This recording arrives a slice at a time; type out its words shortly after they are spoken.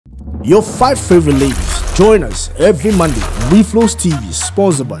Your 5 favorite ladies. Join us every Monday on Reflows TV,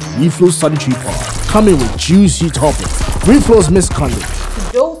 sponsored by Reflows Sanitary Power. Coming with juicy topics. Reflows Misconduct.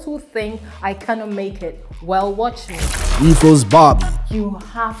 To those who think I cannot make it, well, watch me. Reflows Barbie. You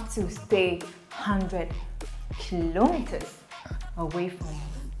have to stay 100 kilometers away from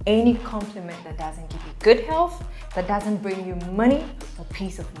any compliment that doesn't give you good health, that doesn't bring you money or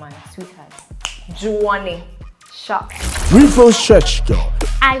peace of mind. Sweetheart, Juwani, shop. Reflows Church Girl.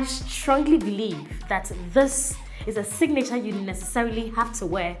 I strongly believe that this is a signature you necessarily have to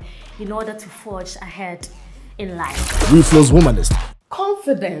wear in order to forge ahead in life. Reflows Womanist.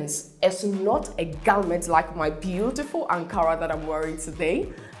 Confidence is not a garment like my beautiful Ankara that I'm wearing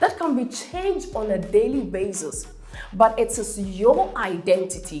today that can be changed on a daily basis. But it is your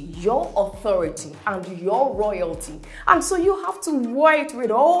identity, your authority, and your royalty. And so you have to wear it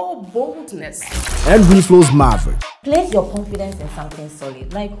with all boldness. And Reflows Maverick. Place your confidence in something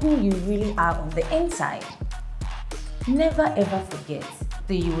solid, like who you really are on the inside. Never ever forget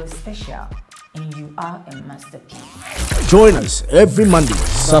that you are special and you are a masterpiece. Join us every Monday.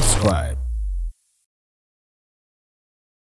 Subscribe.